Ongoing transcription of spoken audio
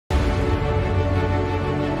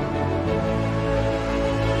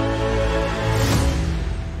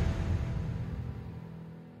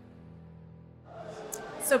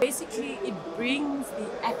So basically it brings the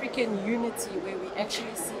African unity where we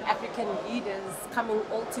actually see African leaders coming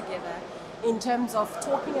all together in terms of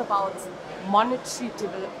talking about monetary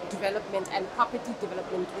development and property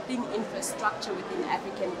development within infrastructure within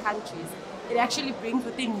African countries. It actually brings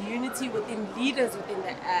within unity within leaders within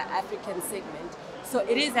the African segment. So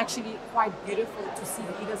it is actually quite beautiful to see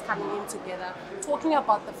leaders coming in together, talking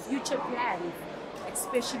about the future plans,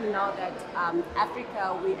 especially now that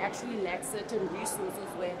Africa, we actually lack certain resources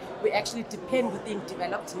where we actually depend within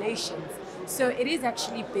developed nations. So it is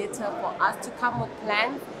actually better for us to come with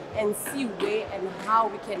plans and see where and how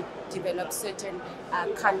we can develop certain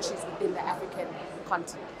countries within the African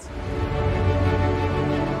continent.